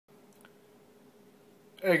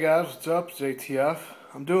Hey guys, what's up? It's ATF.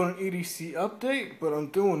 I'm doing an EDC update, but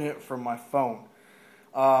I'm doing it from my phone.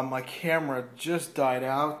 My camera just died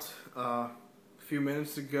out a few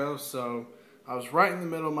minutes ago, so I was right in the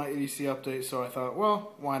middle of my EDC update, so I thought,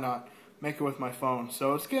 well, why not make it with my phone?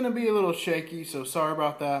 So it's going to be a little shaky, so sorry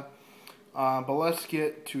about that. But let's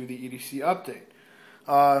get to the EDC update.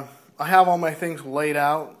 I have all my things laid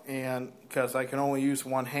out, and because I can only use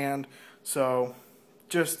one hand, so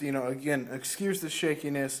just, again, excuse the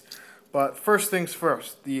shakiness. But first things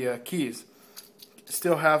first, the keys.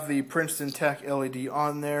 Still have the Princeton Tech LED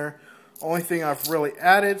on there. Only thing I've really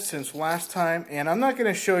added since last time, and I'm not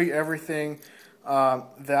going to show you everything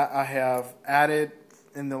that I have added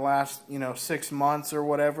in the last, 6 months or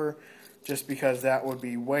whatever, just because that would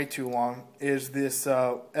be way too long, is this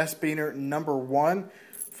S-Beaner number 1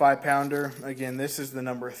 5-pounder. Again, this is the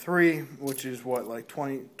number 3, which is what, like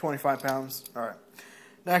 25 pounds? All right.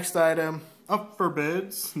 Next item, up for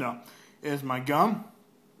bids, is my gum.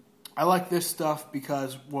 I like this stuff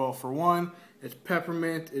because, well, for one, it's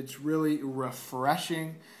peppermint, it's really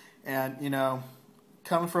refreshing, and,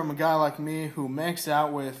 coming from a guy like me who makes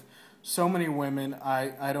out with so many women,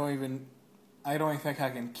 I don't even think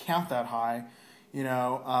I can count that high,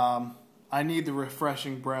 I need the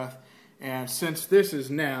refreshing breath, and since this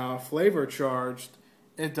is now flavor charged,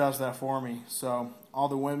 it does that for me. So all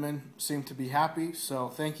the women seem to be happy, so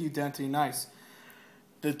thank you, Denty Nice.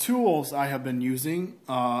 The tools I have been using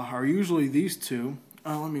are usually these two.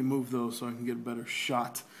 Let me move those so I can get a better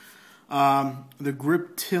shot. The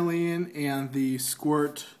Griptilian and the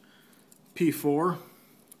Squirt P4.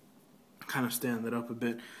 Kind of stand that up a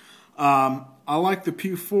bit. I like the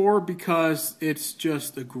P4 because it's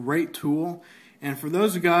just a great tool. And for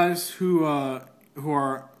those guys who are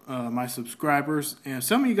my subscribers, and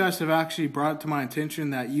some of you guys have actually brought it to my attention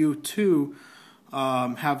that you too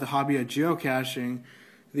have the hobby of geocaching,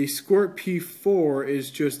 the Squirt P4 is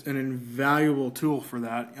just an invaluable tool for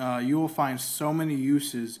that. You will find so many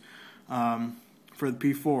uses for the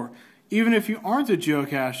P4. Even if you aren't a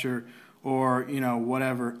geocacher or,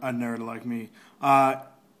 whatever, a nerd like me,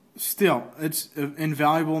 still, it's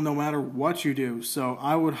invaluable no matter what you do. So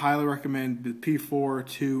I would highly recommend the P4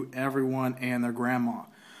 to everyone and their grandma.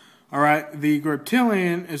 Alright, the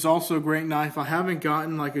Griptilian is also a great knife. I haven't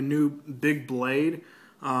gotten like a new big blade.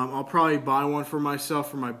 I'll probably buy one for myself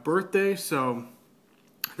for my birthday, so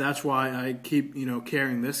that's why I keep,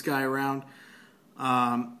 carrying this guy around.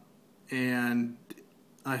 And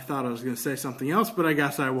I thought I was going to say something else, but I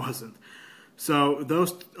guess I wasn't. So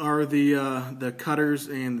those are the cutters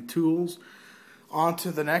and the tools. On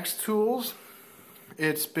to the next tools.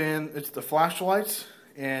 It's the flashlights,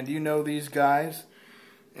 and these guys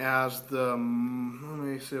as the, let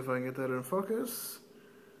me see if I can get that in focus,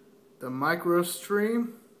 the Micro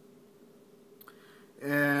Stream,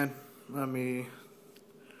 and the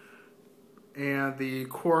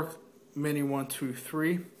Quark Mini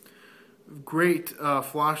 123. Great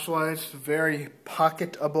flashlights, very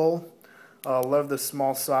pocketable. Love the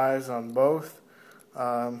small size on both.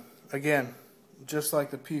 Again, just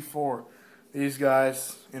like the P4, these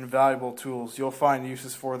guys, invaluable tools. You'll find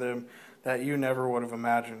uses for them that you never would have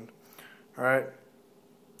imagined. Alright,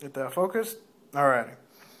 get that focused? Alright.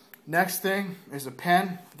 Next thing is a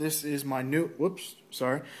pen. This is my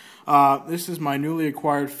this is my newly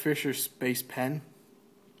acquired Fisher Space Pen.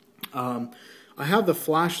 I have the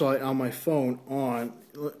flashlight on my phone on.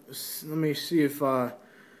 Let me see if I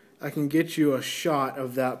can get you a shot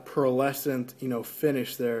of that pearlescent,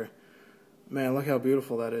 finish there. Man, look how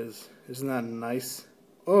beautiful that is. Isn't that nice?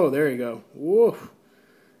 Oh, there you go. Whoa.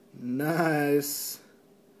 Nice.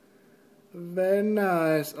 Very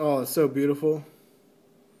nice. Oh, it's so beautiful.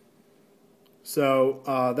 So,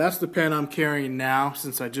 that's the pen I'm carrying now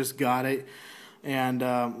since I just got it. And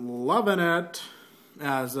loving it.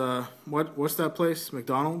 As, what's that place?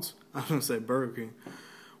 McDonald's? I was going to say Burger King.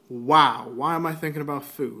 Wow, why am I thinking about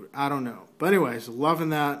food? I don't know. But anyways, loving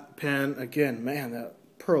that pen. Again, man, that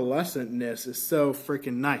pearlescentness is so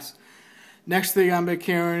freaking nice. Next thing I'm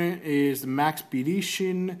carrying is the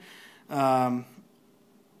Maxpedition. Oh,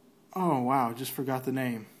 wow, just forgot the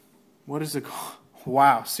name. What is it called?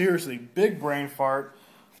 Wow, seriously, big brain fart.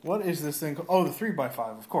 What is this thing called? Oh, the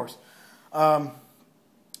 3x5, of course.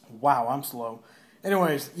 Wow, I'm slow.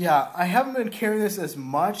 Anyways, yeah, I haven't been carrying this as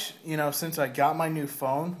much, since I got my new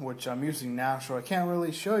phone, which I'm using now, so I can't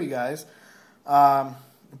really show you guys. But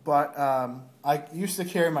I used to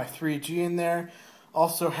carry my 3G in there.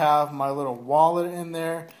 Also have my little wallet in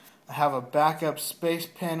there. I have a backup space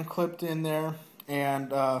pen clipped in there.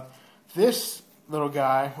 And this little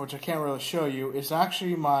guy, which I can't really show you, is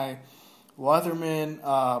actually my Leatherman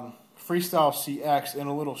Freestyle CX in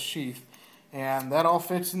a little sheath, and that all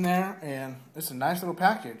fits in there, and it's a nice little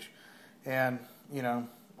package. And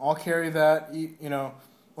I'll carry that. Well,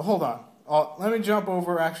 hold on. Let me jump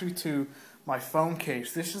over actually to my phone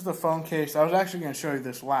case. This is the phone case. I was actually going to show you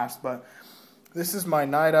this last, but this is my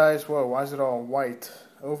Night Eyes. Whoa, why is it all white?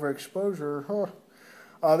 Overexposure.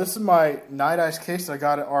 This is my Night Eyes case I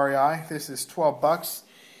got at REI. This is $12.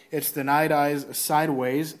 It's the Night Eyes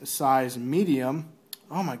Sideways, size medium.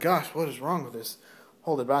 Oh my gosh, what is wrong with this?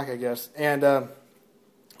 Hold it back, I guess. And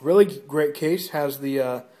really great case. Has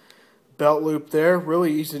the belt loop there.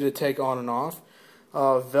 Really easy to take on and off.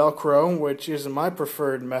 Velcro, which isn't my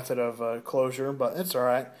preferred method of closure, but it's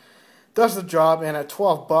alright. Does the job, and at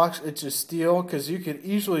 $12, it's a steal because you could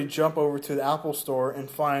easily jump over to the Apple Store and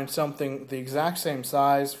find something the exact same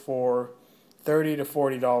size for $30 to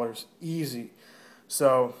 $40. Easy.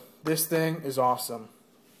 So this thing is awesome.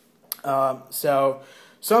 So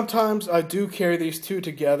sometimes I do carry these two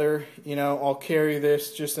together. I'll carry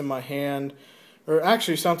this just in my hand, or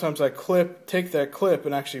actually sometimes I take that clip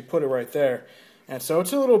and actually put it right there. And so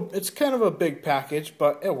it's kind of a big package,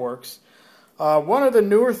 but it works. One of the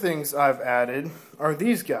newer things I've added are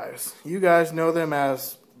these guys. You guys know them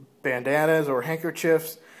as bandanas or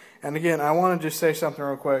handkerchiefs. And again, I want to just say something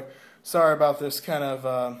real quick. Sorry about this kind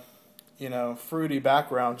of fruity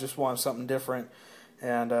background. Just want something different,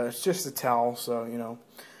 and it's just a towel. So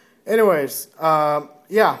Anyways,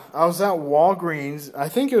 yeah, I was at Walgreens. I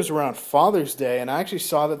think it was around Father's Day, and I actually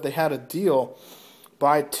saw that they had a deal.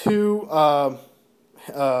 Buy two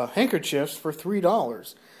handkerchiefs for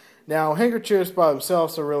 $3. Now, handkerchiefs by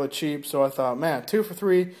themselves are really cheap, so I thought, man, 2 for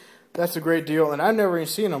 $3, that's a great deal. And I've never even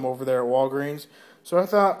seen them over there at Walgreens. So I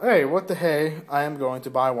thought, hey, what the hey, I am going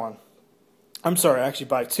to buy one. I'm sorry, I actually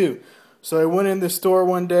buy two. So I went in the store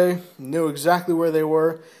one day, knew exactly where they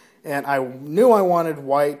were, and I knew I wanted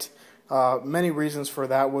white. Many reasons for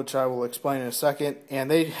that, which I will explain in a second. And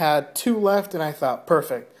they had 2 left, and I thought,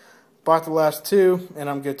 perfect. Bought the last 2, and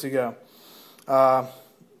I'm good to go.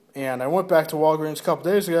 And I went back to Walgreens a couple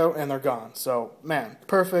days ago, and they're gone. So, man,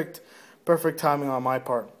 perfect timing on my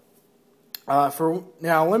part.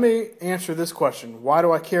 Now, let me answer this question. Why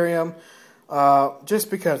do I carry them?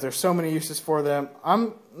 Just because there's so many uses for them.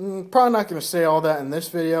 I'm probably not going to say all that in this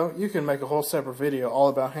video. You can make a whole separate video all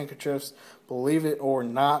about handkerchiefs, believe it or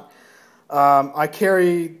not. I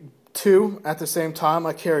carry 2 at the same time.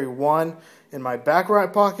 I carry 1 in my back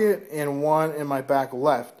right pocket and 1 in my back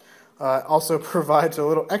left. Also provides a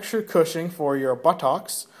little extra cushioning for your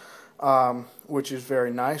buttocks, which is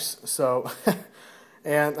very nice. So,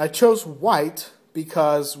 and I chose white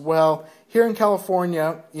because, well, here in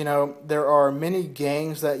California, there are many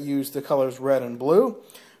gangs that use the colors red and blue.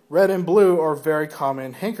 Red and blue are very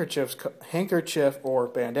common handkerchief or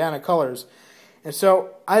bandana colors. And so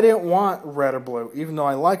I didn't want red or blue. Even though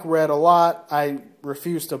I like red a lot, I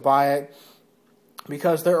refused to buy it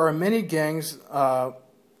because there are many gangs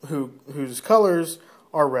whose colors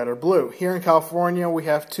are red or blue. Here in California, we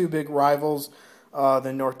have 2 big rivals, the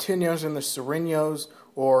Norteños and the Sureños,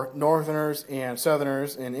 or Northerners and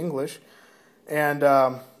Southerners in English. And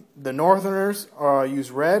the Northerners use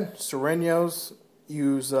red, Sureños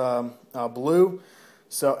use blue.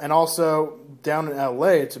 So, and also down in LA,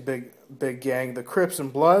 it's a big gang. The Crips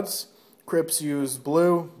and Bloods. Crips use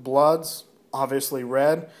blue, Bloods obviously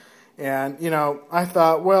red. And, I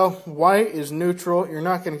thought, well, white is neutral. You're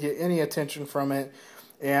not going to get any attention from it.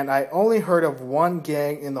 And I only heard of one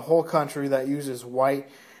gang in the whole country that uses white.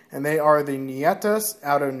 And they are the Nietas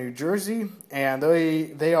out of New Jersey. And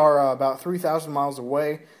they are about 3,000 miles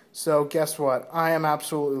away. So guess what? I am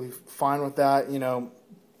absolutely fine with that.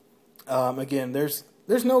 Again, there's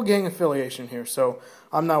no gang affiliation here. So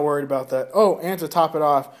I'm not worried about that. Oh, and to top it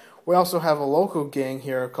off, we also have a local gang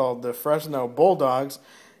here called the Fresno Bulldogs.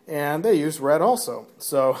 And they use red also.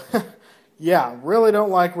 So, yeah, really don't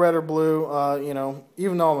like red or blue.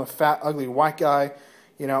 Even though I'm a fat, ugly white guy,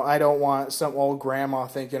 I don't want some old grandma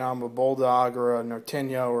thinking I'm a bulldog or a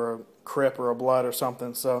Norteño or a Crip or a Blood or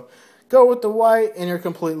something. So, go with the white and you're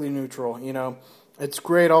completely neutral. It's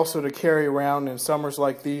great also to carry around in summers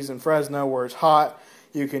like these in Fresno where it's hot.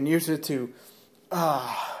 You can use it to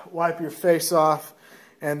wipe your face off,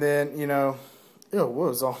 and then, ew, what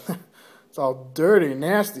was all... It's all dirty and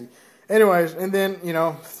nasty. Anyways, and then,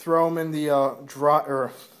 throw them in the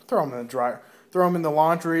throw them in the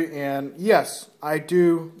laundry. And yes, I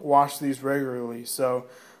do wash these regularly. So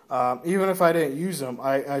even if I didn't use them,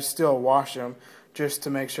 I still wash them just to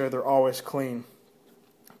make sure they're always clean.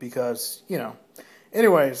 Because,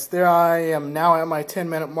 Anyways, there I am now at my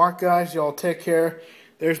 10-minute mark, guys. Y'all take care.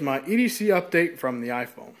 There's my EDC update from the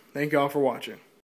iPhone. Thank y'all for watching.